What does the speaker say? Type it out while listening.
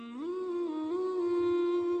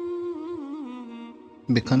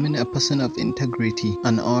Becoming a person of integrity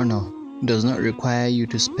and honor does not require you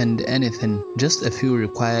to spend anything. Just a few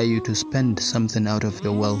require you to spend something out of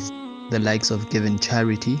your wealth, the likes of giving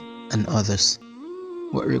charity and others.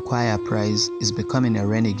 What require prize is becoming a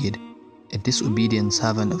renegade, a disobedient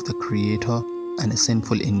servant of the Creator, and a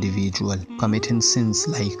sinful individual, committing sins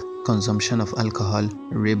like consumption of alcohol,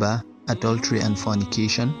 riba, adultery and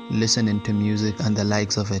fornication, listening to music and the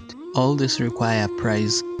likes of it. All this require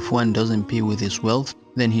price. If one doesn't pay with his wealth,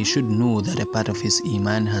 then he should know that a part of his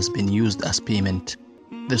iman has been used as payment.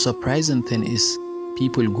 The surprising thing is,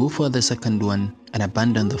 people go for the second one and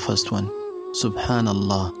abandon the first one.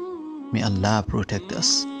 Subhanallah. May Allah protect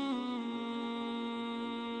us.